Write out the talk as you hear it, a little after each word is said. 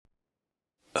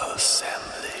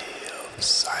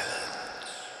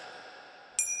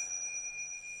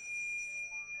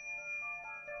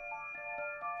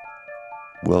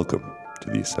Welcome to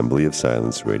the Assembly of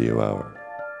Silence Radio Hour.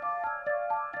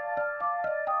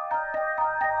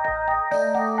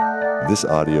 This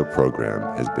audio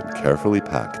program has been carefully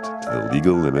packed to the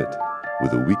legal limit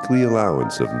with a weekly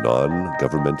allowance of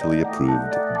non-governmentally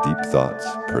approved deep thoughts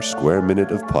per square minute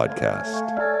of podcast.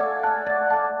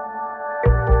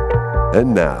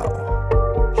 And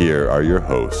now, here are your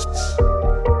hosts,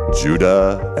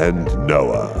 Judah and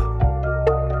Noah.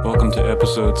 Welcome to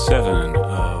episode 7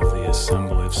 of the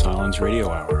Assembly of Silence Radio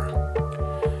Hour.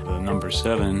 The number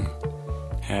 7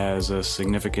 has a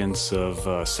significance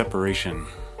of separation.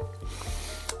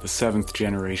 The 7th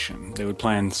generation. They would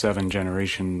plan 7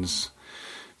 generations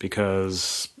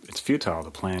because it's futile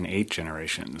to plan 8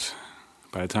 generations.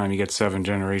 By the time you get 7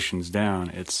 generations down,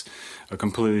 it's a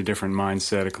completely different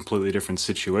mindset, a completely different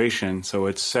situation, so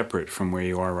it's separate from where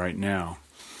you are right now.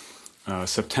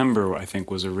 September, I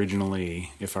think, was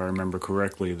originally, if I remember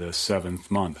correctly, the 7th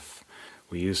month.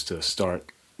 We used to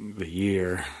start the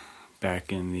year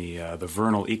back in the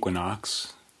vernal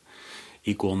equinox,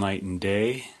 equal night and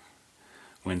day,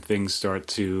 when things start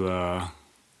to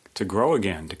grow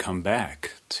again, to come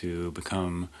back, to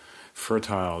become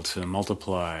fertile, to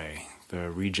multiply,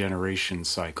 the regeneration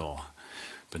cycle.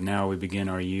 But now we begin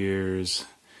our years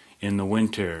in the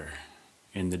winter,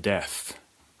 in the death.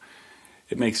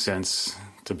 It makes sense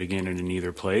to begin it in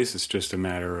either place. It's just a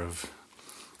matter of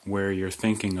where you're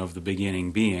thinking of the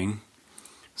beginning being.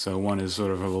 So one is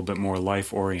sort of a little bit more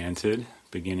life-oriented,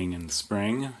 beginning in the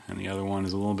spring, and the other one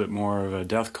is a little bit more of a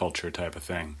death culture type of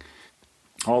thing.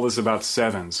 All this about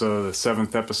 7. So the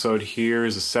 7th episode here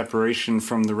is a separation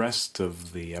from the rest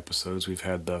of the episodes we've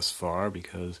had thus far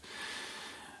because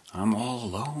I'm all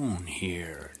alone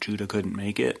here. Judah couldn't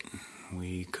make it.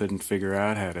 We couldn't figure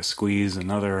out how to squeeze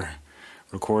another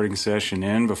recording session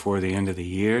in before the end of the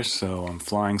year, so I'm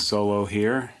flying solo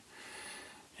here,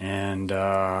 and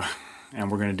we're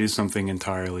going to do something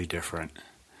entirely different.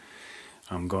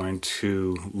 I'm going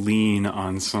to lean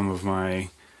on some of my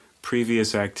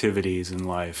previous activities in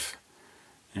life,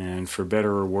 and for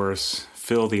better or worse,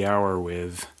 fill the hour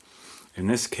with, in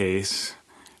this case,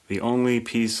 the only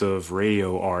piece of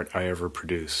radio art I ever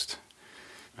produced.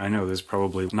 I know there's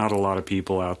probably not a lot of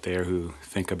people out there who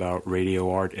think about radio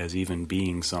art as even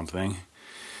being something,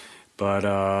 but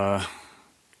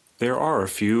there are a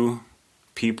few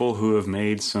people who have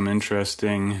made some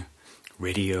interesting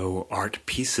radio art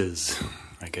pieces,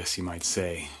 I guess you might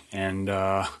say. And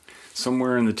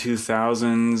somewhere in the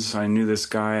 2000s, I knew this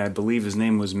guy, I believe his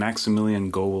name was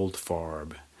Maximilian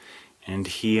Goldfarb, and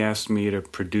he asked me to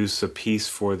produce a piece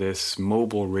for this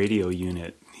mobile radio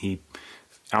unit. He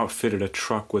outfitted a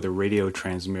truck with a radio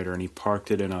transmitter, and he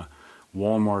parked it in a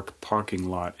Walmart parking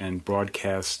lot and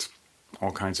broadcast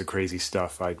all kinds of crazy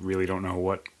stuff. I really don't know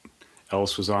what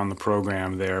else was on the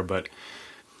program there, but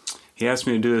he asked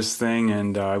me to do this thing,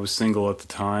 and I was single at the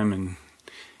time and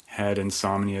had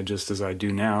insomnia just as I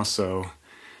do now, so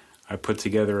I put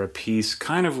together a piece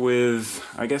kind of with,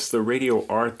 I guess, the radio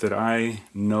art that I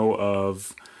know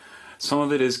of. Some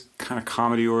of it is kind of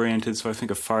comedy-oriented, so I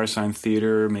think of Firesign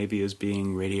Theater maybe as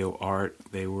being radio art.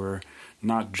 They were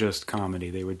not just comedy.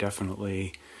 They were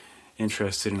definitely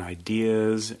interested in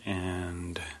ideas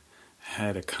and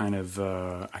had a kind of,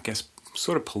 I guess,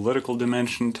 sort of political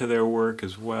dimension to their work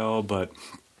as well, but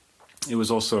it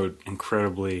was also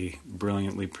incredibly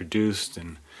brilliantly produced.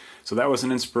 And so that was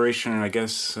an inspiration, and I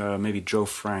guess maybe Joe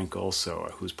Frank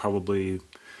also, who's probably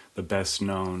the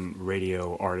best-known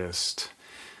radio artist.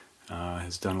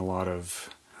 Has done a lot of,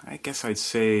 I guess I'd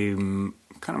say, kind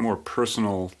of more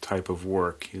personal type of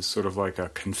work. He's sort of like a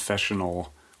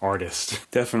confessional artist.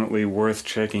 Definitely worth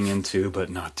checking into, but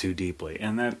not too deeply.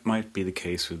 And that might be the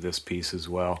case with this piece as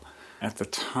well. At the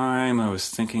time, I was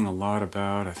thinking a lot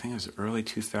about, I think it was early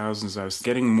 2000s, I was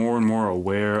getting more and more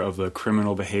aware of the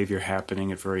criminal behavior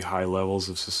happening at very high levels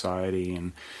of society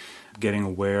and getting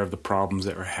aware of the problems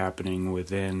that were happening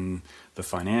within the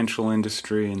financial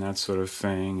industry and that sort of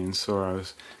thing. And so I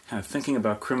was kind of thinking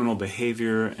about criminal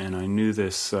behavior, and I knew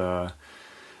this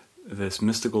this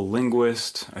mystical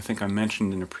linguist, I think I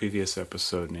mentioned in a previous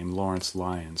episode, named Lawrence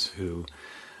Lyons, who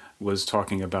was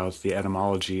talking about the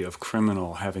etymology of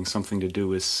criminal having something to do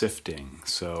with sifting.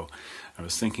 So I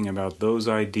was thinking about those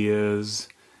ideas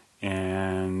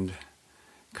and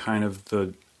kind of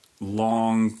the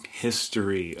long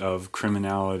history of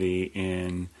criminality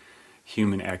in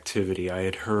human activity. I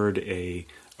had heard a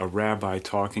rabbi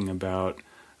talking about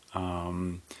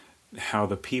how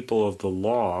the people of the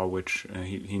law, which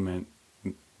he meant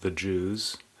the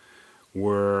Jews,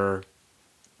 were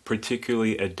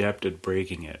particularly adept at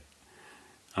breaking it.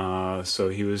 So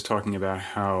he was talking about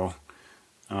how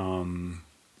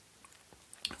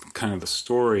kind of the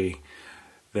story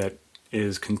that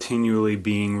is continually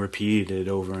being repeated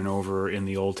over and over in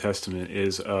the Old Testament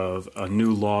is of a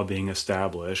new law being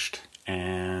established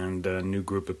and a new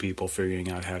group of people figuring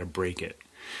out how to break it.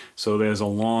 So there's a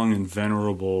long and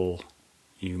venerable,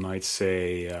 you might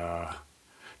say,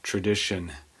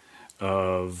 tradition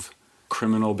of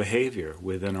criminal behavior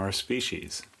within our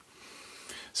species.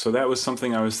 So that was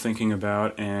something I was thinking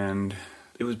about, and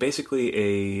it was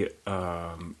basically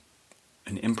an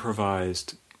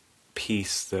improvised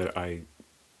piece that I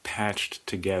patched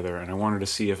together, and I wanted to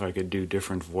see if I could do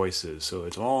different voices. So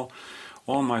it's all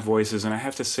my voices, and I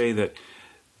have to say that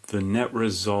the net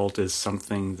result is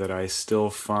something that I still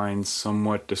find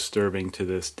somewhat disturbing to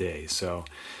this day. So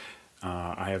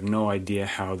I have no idea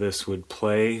how this would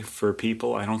play for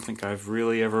people. I don't think I've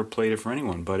really ever played it for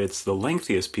anyone, but it's the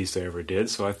lengthiest piece I ever did,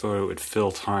 so I thought it would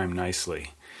fill time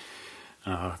nicely.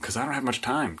 Because I don't have much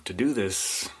time to do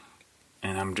this,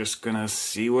 and I'm just going to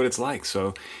see what it's like.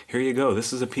 So here you go.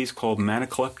 This is a piece called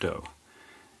Manaklepto,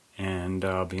 and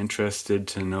I'll be interested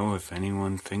to know if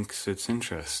anyone thinks it's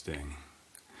interesting.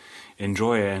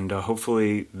 Enjoy it, and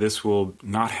hopefully this will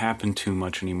not happen too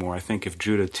much anymore. I think if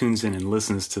Judah tunes in and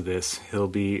listens to this, he'll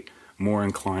be more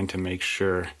inclined to make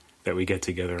sure that we get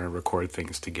together and record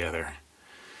things together.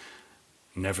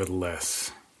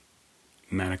 Nevertheless,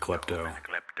 Manaklepto.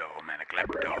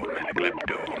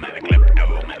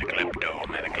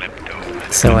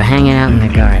 So we're hanging out in the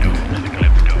garden.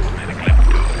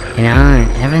 You know,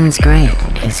 everything's great.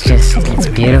 It's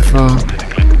beautiful.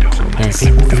 There's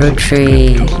fruit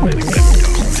trees,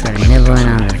 sort of nibbling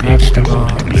on the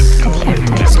vegetables.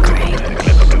 Everything's great.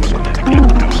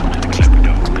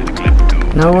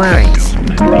 No worries.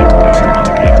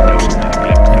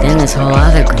 But then this whole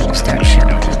other group starts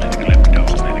showing up.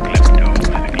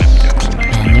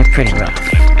 And they're pretty rough.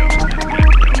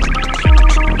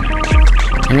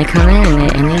 And they come in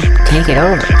and they take it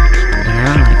over. You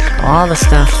know, like all the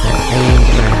stuff that they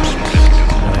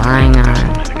were relying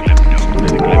on.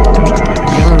 They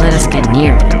won't let us get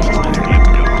near it anymore.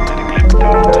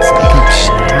 So we got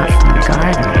shut out from the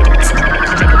garden. It's like,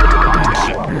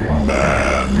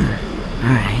 Man.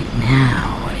 Alright, now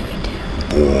what do we do?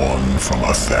 Born from a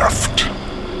theft.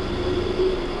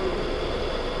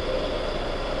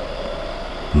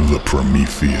 The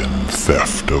Promethean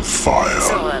theft of fire.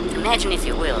 So imagine, if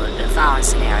you will, the following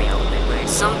scenario where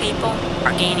some people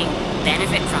are gaining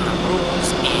benefit from the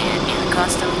rules and the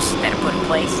customs that are put in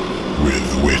place,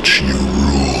 with which you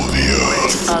rule the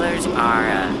earth. Others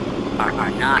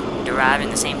are not deriving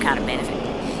the same kind of benefit,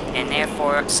 and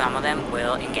therefore some of them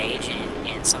will engage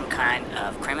in some kind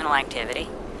of criminal activity,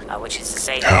 which is to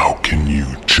say, how can you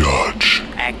judge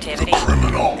activity the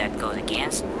criminal that goes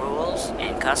against rules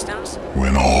and customs,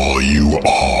 when all you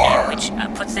are, which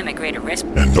puts them at greater risk,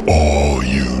 and all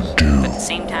you do, but at the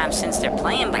same time, since they're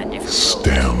playing by different rules,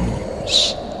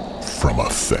 stems from a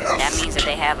theft? that means that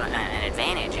they have an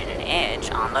advantage and an edge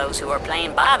on those who are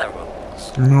playing by the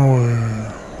rules. You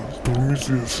know,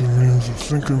 Prometheus means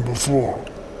thinking before.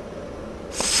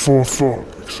 Forethought,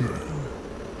 you say.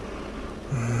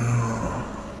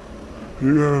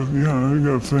 You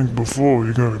gotta think before.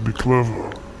 You gotta be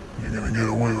clever. You're gonna get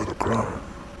away with a crime.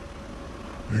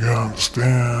 You gotta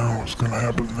understand what's gonna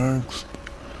happen next.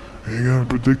 You gotta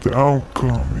predict the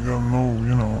outcome. You gotta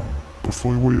know,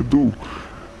 before what you do.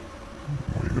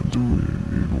 What you gotta do,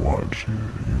 you watch, you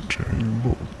change, you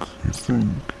look, you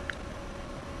think.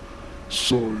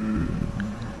 So,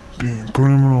 being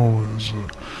criminal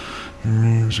it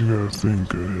means you gotta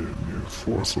think ahead, you have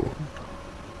forethought.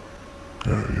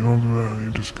 Yeah, you don't do that,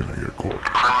 you're just gonna get caught.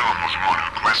 Criminal was one who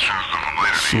questions the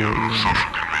validity of social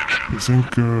convention.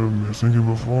 You're thinking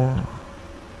before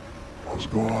what's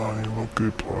going on, you look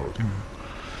at plot,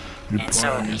 And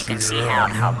so you can see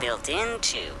how built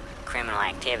into criminal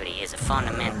activity is a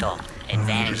fundamental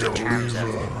advantage in terms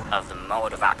of the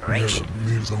mode of operation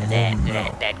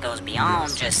that goes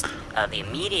beyond just the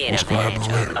immediate advantage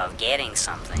of getting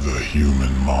something. The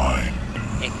human mind.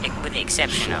 With the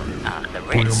exception of the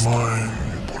Put your risk. mind,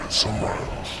 you put it somewhere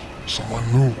else. Someone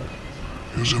new.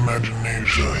 Use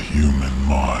imagination. The human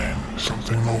mind.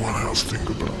 Something no one else think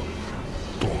about.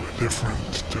 Totally different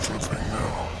thing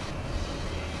now.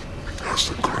 That's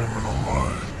the criminal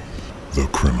mind. The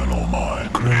criminal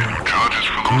mind. Charges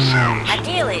for themselves.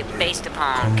 Ideally based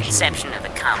upon conception of the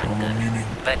common good,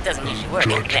 but it doesn't usually work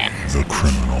like that. The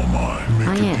criminal mind. Make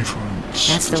Oh, a yeah. difference.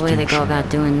 That's the way they go about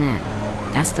doing that.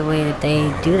 That's the way that they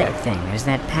do that thing. There's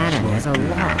that pattern. There's a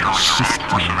law.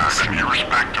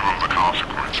 Irrespective of the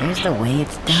consequences. There's the way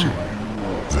it's done.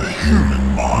 The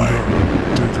human mind.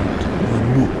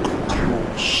 Look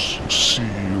close, see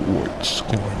what's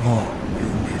going on. You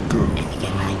make And you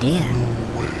get an idea.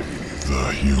 No way.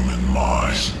 The human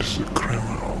mind is a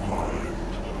criminal mind.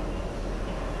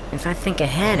 If I think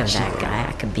ahead of that guy,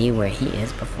 I could be where he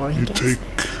is before he You gets take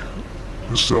there.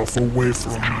 yourself away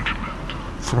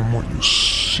from what you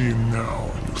see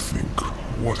now, and you think,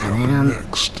 what And then happened I'm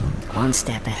next? And one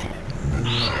step ahead.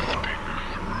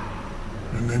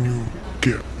 then you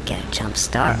get Get a jump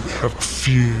start. have a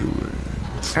feeling.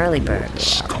 Early bird.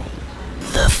 It's called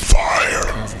the fire.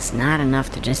 Because it's not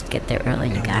enough to just get there early,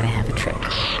 you gotta have a trick.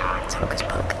 It's hocus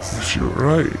pocus. If you're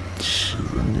right,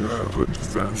 then you have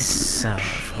advantage. So,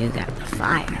 if you got the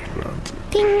fire, Advantage.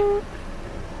 ding!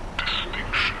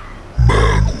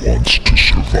 Man wants to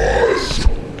survive.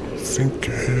 Think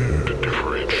ahead.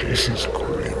 This is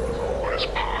criminal.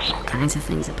 All kinds of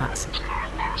things are possible.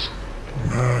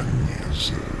 Man is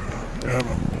an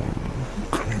animal,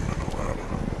 criminal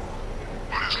animal.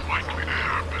 What is likely to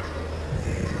happen?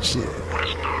 He's What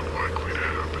is not likely to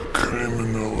happen?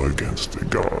 criminal against the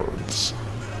gods.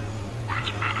 What is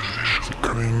beneficial? He's a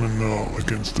criminal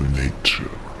against the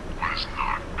nature. What is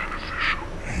not beneficial?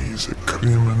 He's a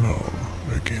criminal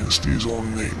against his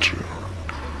own nature.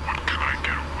 What can I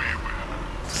get away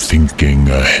with? Thinking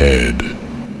ahead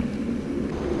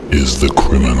is the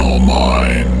criminal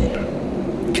mind.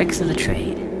 Tricks of the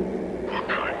trade. What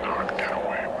can I not get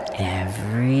away with?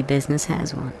 Every business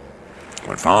has one.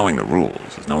 When following the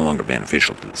rules is no longer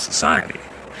beneficial to the society,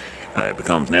 it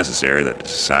becomes necessary that the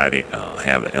society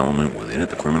have an element within it,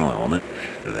 the criminal element,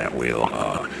 that will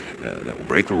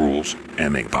break the rules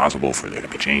and make it possible for there to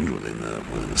be change within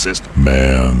the system.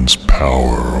 Man's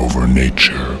power over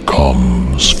nature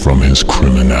comes from his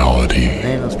criminality.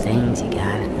 Little things you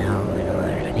gotta know in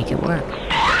order to make it work.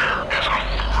 Fire is a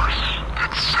force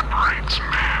that separates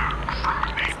man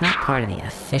from nature. It's not part of the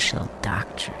official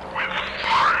doctrine. With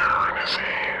fire in his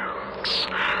hands,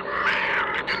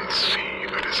 man can see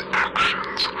that his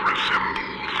actions resemble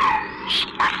those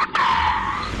of the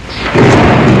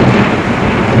gods.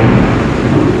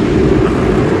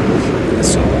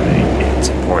 So it's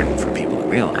important for people to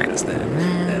realize that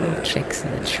Tricks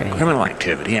of the trade. criminal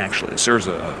activity actually serves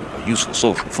a useful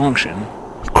social function.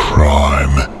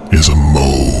 Crime is a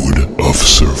mode of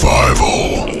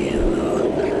survival.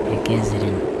 It gives it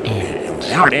an edge.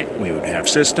 Without it, we would have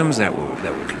systems that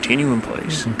would continue in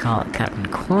place. You can call it cutting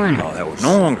corners. That would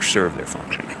no longer serve their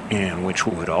function, and which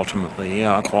would ultimately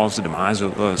cause the demise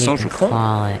of You social can code.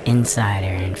 call it insider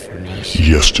information.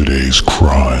 Yesterday's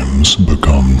crimes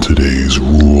become today's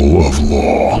rule of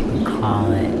law. You can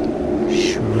call it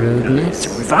It's shrewdness. a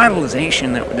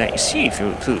revitalization that you see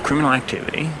through criminal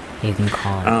activity, You can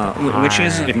call it which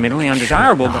is hard- admittedly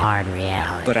undesirable, the but, hard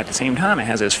reality. but at the same time it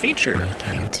has this feature, Make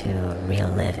it into real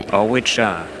living.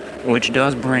 which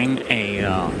does bring a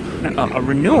Or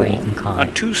renewal you can call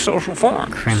it to social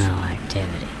forms. criminal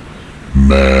activity.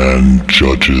 Man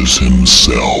judges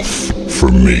himself for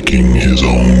making his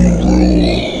own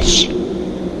rules.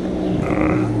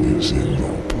 Man is in no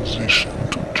position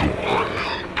to judge.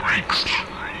 Breaks the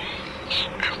rules is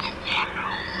the one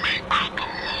who makes the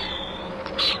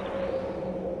moves.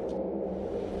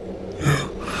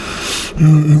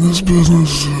 In this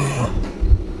business,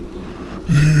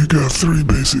 you got three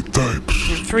basic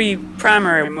types. Three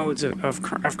primary modes of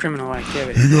criminal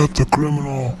activity. You got the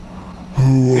criminal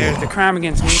who There's the crime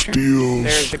against nature, steals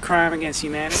there's the crime against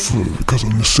humanity, because of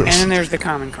and then necessity. there's the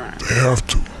common crime. They have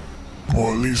to.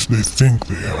 Or at least they think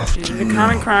they have to. The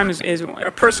common crime is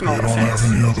a personal They don't have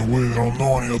offense. any other way. They don't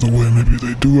know any other way. Maybe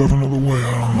they do have another way.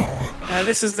 I don't know.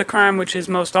 This is the crime which is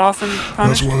most often That's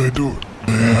punished. why they do it.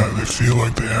 They feel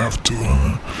like they have to.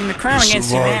 And the crime It's against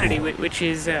survival. humanity, which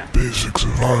is Basic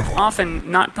survival. often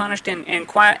not punished and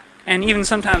quiet, and even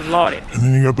sometimes lauded. And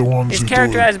then you got the ones It's who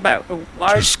characterized by a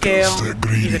large just 'cause scale they're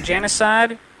greedy. either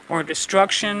genocide or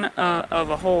destruction of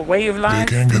a whole way of do it. life,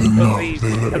 They can't get of enough.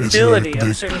 the It's ability like of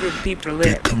a certain group of people to they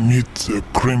live. commit the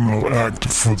criminal act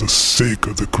for the sake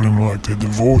of the criminal act. They're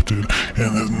devoted,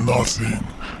 and there's nothing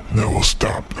that will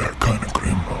stop that kind of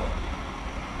criminal.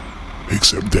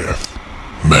 Except death.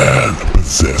 Man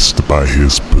possessed by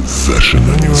his possessions.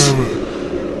 Then you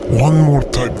have one more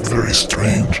type, very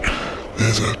strange.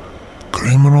 There's a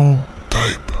criminal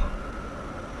type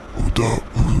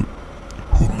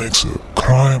who makes a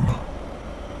crime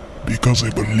because they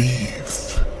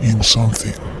believe in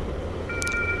something.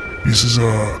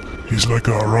 He's like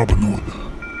a Robin Hood.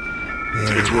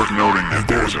 It's worth noting that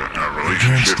there's a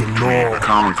Against relationship the between law. the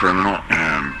common criminal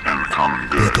and the common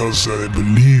good. Because they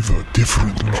believe a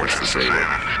different Which law, is to say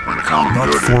that when the common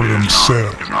Not good for is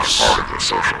themselves. not a part of the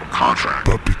social contract,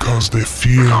 but because they the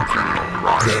feel common criminal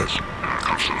rises that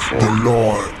comes to the the fore.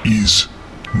 law is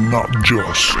not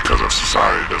just. Because if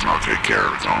society does not take care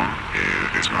of its own,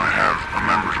 it's going to have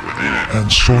members within it And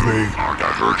so they are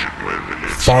divergent with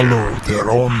its follow their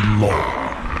own law.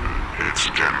 its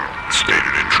general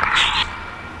stated interests.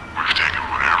 We've taken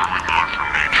whatever we want from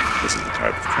nature. This is the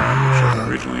type of crime which was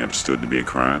originally understood to be a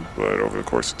crime, but over the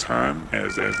course of time,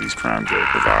 as these crimes are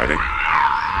dividing,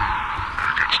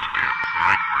 There gets to be a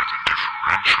point where the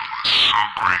differential is so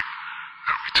great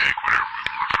that we take whatever we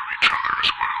want from each other as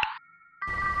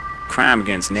well. Crime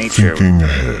against nature Thinking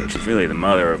ahead, is really the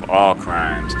mother of all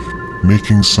crimes.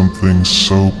 making something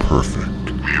so perfect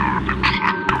We are the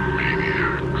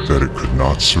kleptomaniacs. that it could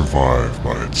not survive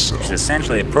by itself. It's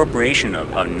essentially appropriation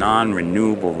of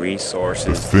non-renewable The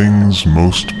resources. things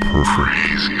most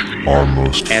perfect are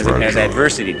most As fragile.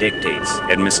 adversity dictates,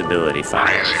 admissibility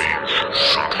follows.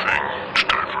 Something which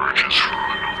diverges from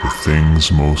another. The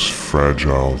things most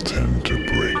fragile tend to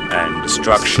break. And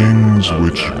destruction Things of,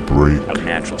 which break of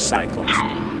natural cycles.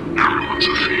 Everyone's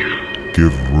a thief.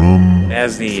 give room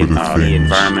As the for the things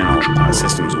environmental which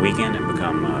systems weaken and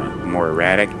become more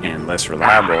erratic and less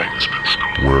reliable,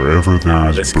 wherever there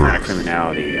is this kind of birth,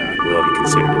 criminality will be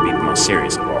considered to be the most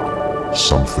serious of all.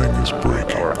 something is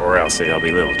breaking. Or else there'll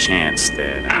be little chance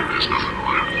that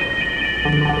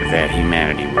that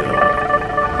humanity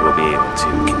will be able to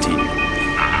continue.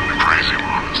 The crazy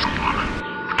one is the one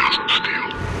who doesn't steal.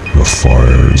 The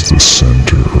fire is the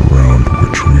center around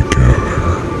which we gather.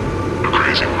 The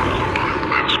crazy one is the one who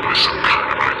lives by some kind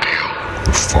of ideal.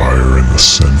 The fire in the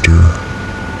center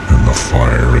and the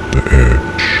fire at the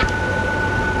edge.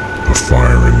 The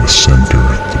fire in the center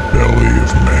at the belly of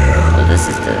man. So this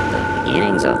is the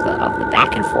beginnings of the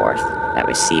back and forth that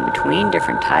we see between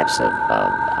different types of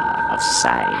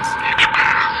societies. Each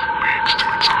path leads to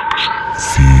its opposite.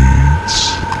 Feeds,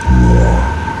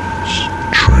 warms,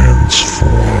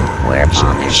 transforms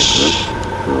Whereupon there's a group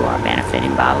us. who are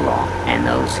benefiting by the law and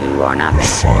those who are not The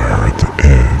benefiting fire by at the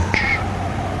edge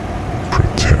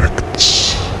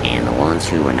protects, and the ones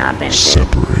who are not benefiting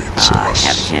separates have a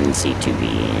us. tendency to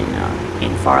be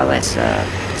in far less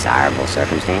desirable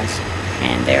circumstance,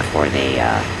 and therefore they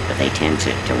tend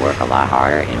to work a lot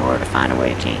harder in order to find a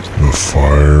way to change them. The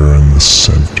fire in the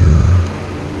center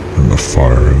and the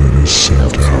fire that is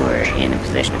sent Those who out. are in a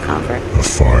position of comfort, The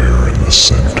fire in the unless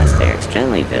center they're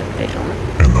extremely vigilant,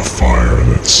 and the fire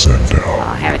that's sent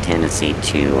out. have a tendency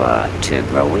to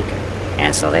grow weaker.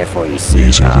 And so therefore you see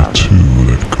These are the two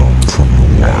that come from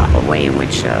the one. a way in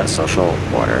which social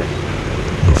order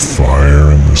The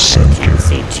fire in the has a center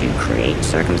tendency to create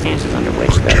circumstances under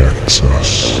which the protects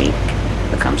us. weak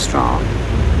become strong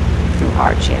through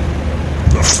hardship,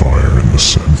 The fire in the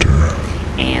center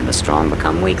and the strong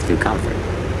become weak through comfort.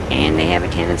 And they have a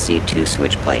tendency to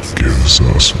switch places gives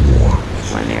us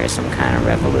warmth. when there is some kind of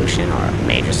revolution or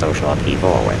major social upheaval,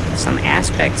 or when some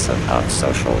aspects of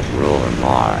social rule or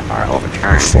law are The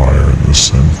overturned, fire in the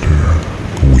center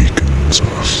weakens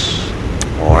us.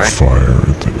 or The fire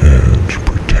at the edge in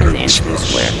the protects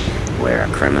instance us. where a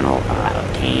criminal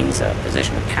obtains a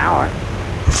position of power,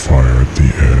 The fire at the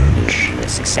edge the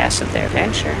success of their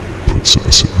venture, puts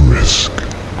us at risk.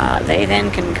 they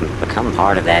then can become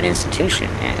part of that institution,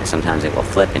 and sometimes it will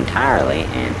flip entirely,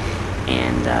 and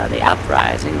the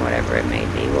uprising, whatever it may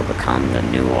be, will become the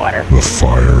new order. The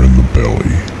fire in the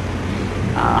belly.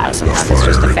 Sometimes it's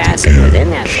just a facet within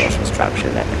that social structure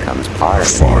that becomes part of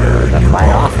the Fire order, in but your quite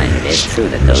often it bodies is true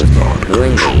that is those not who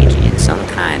engage in some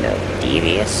kind of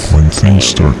devious, When things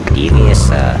start to devious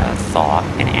burn. thought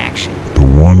and action, The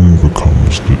one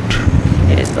becomes the two.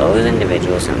 it is those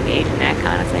individuals who engage in that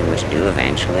kind of thing which do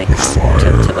eventually The come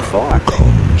fire to the fore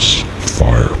becomes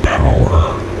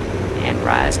firepower. and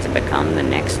rise to become the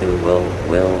next who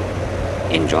will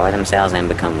enjoy themselves and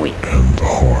become weak. And the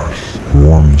hearth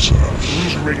warms us.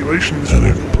 Rules and regulations And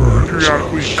will it burns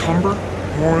periodically us. encumber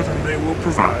more than they will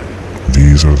provide.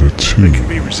 These are the two They can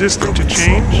be resistant to coming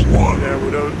change, from the one.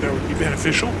 that would be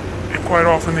beneficial, and quite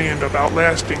often they end up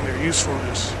outlasting their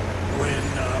usefulness when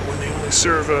they only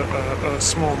serve a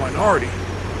small minority.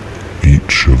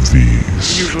 Each of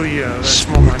these Usually that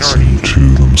small splits minority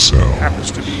into themselves.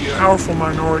 happens to be a powerful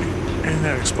minority, and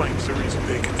that explains the reason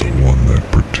they The continue. one that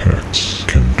protects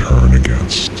can turn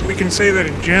against. We can say that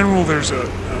in general there's an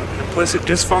implicit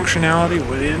dysfunctionality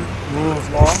within rule of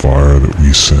The law fire that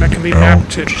we send that can be out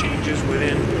mapped to changes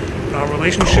within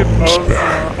relationship comes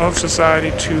back. of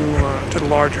society to the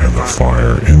larger and the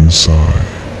environment. fire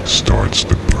inside starts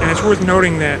to burn. And it's worth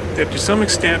noting that to some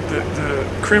extent the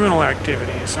criminal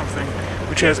activity is something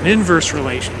which has an inverse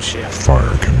relationship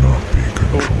Fire cannot be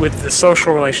controlled. with the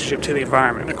social relationship to the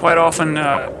environment. And quite often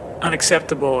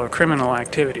unacceptable or criminal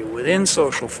activity within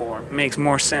social form makes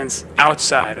more sense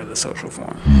outside of the social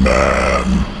form.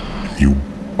 Man, you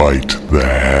bite the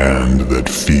hand that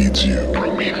feeds you.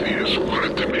 Prometheus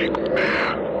wanted to make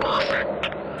man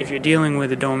perfect. If you're dealing with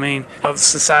the domain of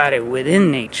society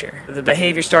within nature, the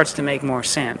behavior starts to make more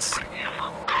sense. He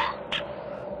forgot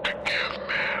to give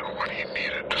man what he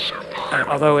needed to survive.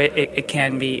 Although it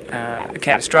can be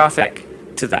catastrophic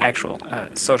to the actual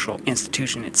social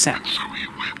institution itself. So he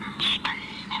went and stole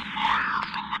the fire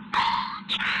from the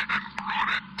gods and brought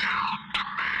it down to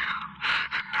man.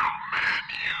 And now man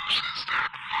uses that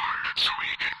fire so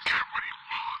he can get what he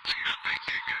wants. He's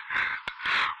thinking ahead.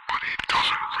 But he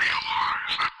doesn't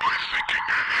realize that by thinking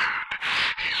ahead,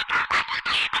 he's actually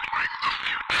destroying the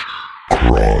future.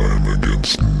 Crime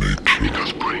against nature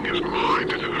Because putting his mind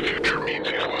into the future means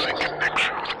he's losing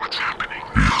connection with what's happening.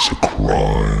 is a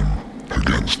crime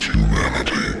against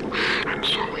humanity. And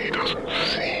so he doesn't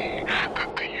see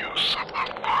that the use of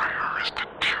the fire is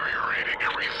deteriorating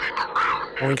everything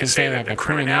around him. We can say that the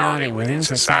criminality within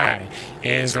society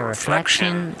is a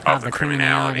reflection of the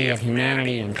criminality of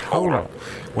humanity in total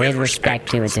with respect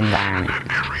to its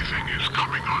environment. Everything is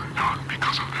coming undone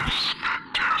because of this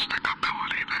fantastic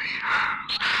ability that he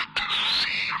has to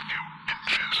see a few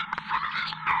inches in front of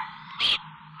his nose.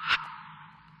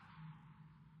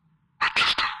 But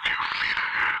just a few feet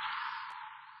ahead.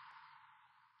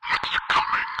 What's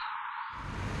coming?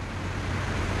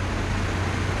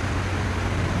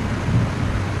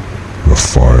 The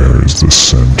fire is the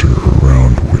center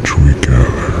around which we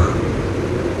gather.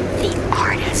 The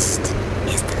artist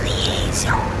is the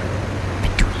liaison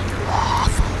between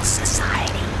lawful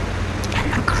society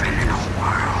and the criminal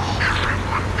world.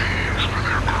 Everyone pays for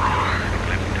their crime.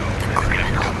 The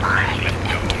criminal mind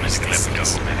enters the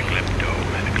citizen through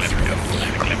the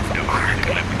vehicle of art,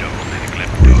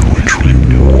 With which we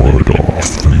ward off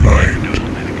the night.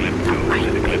 the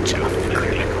language of the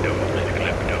criminal,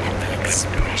 and the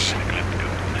expression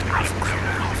of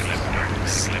criminal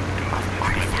forms of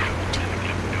artifact.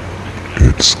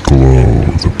 Its glow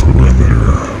the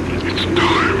perimeter. It's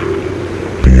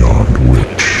time. Beyond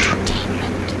which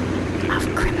Entertainment of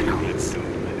criminals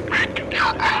Make your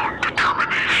own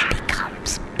determination.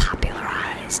 becomes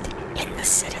popularized in the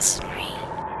citizenry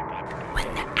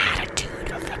when the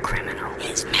attitude of the criminal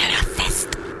is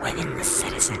manifest within the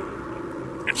citizen.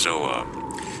 And so a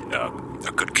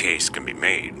good case can be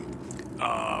made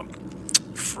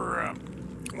for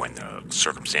when the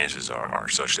circumstances are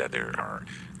such that there are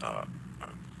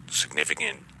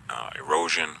significant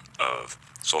erosion of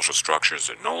social structures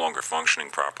that are no longer functioning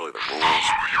properly. The rules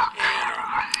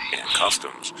and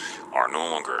customs are no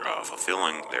longer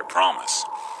fulfilling their promise.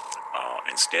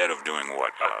 Instead of doing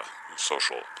what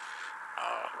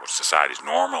what societies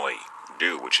normally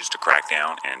do, which is to crack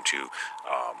down and to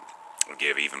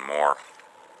give even more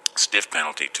stiff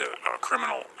penalty to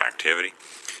criminal activity,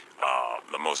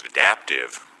 the most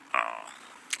adaptive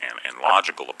and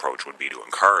logical approach would be to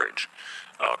encourage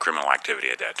criminal activity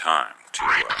at that time, to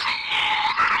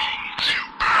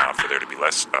for there to be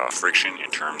less friction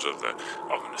in terms of the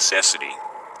necessity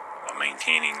of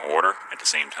maintaining order at the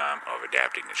same time of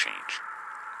adapting to change.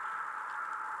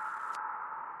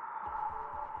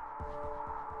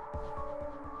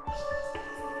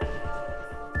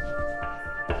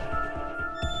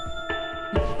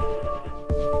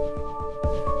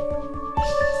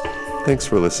 Thanks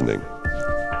for listening.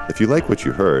 If you like what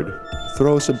you heard,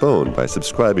 throw us a bone by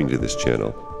subscribing to this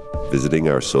channel, visiting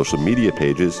our social media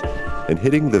pages, and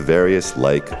hitting the various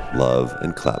like, love,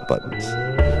 and clap buttons.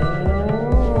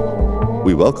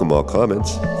 We welcome all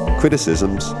comments,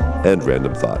 criticisms, and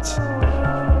random thoughts.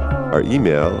 Our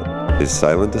email is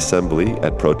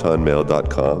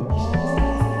silentassembly@protonmail.com.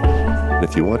 And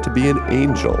if you want to be an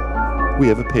angel, we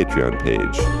have a Patreon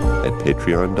page at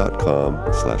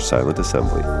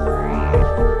patreon.com/silentassembly.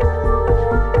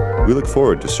 We look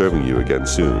forward to serving you again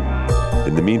soon.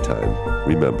 In the meantime,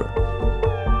 remember,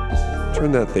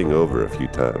 turn that thing over a few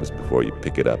times before you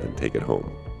pick it up and take it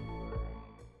home.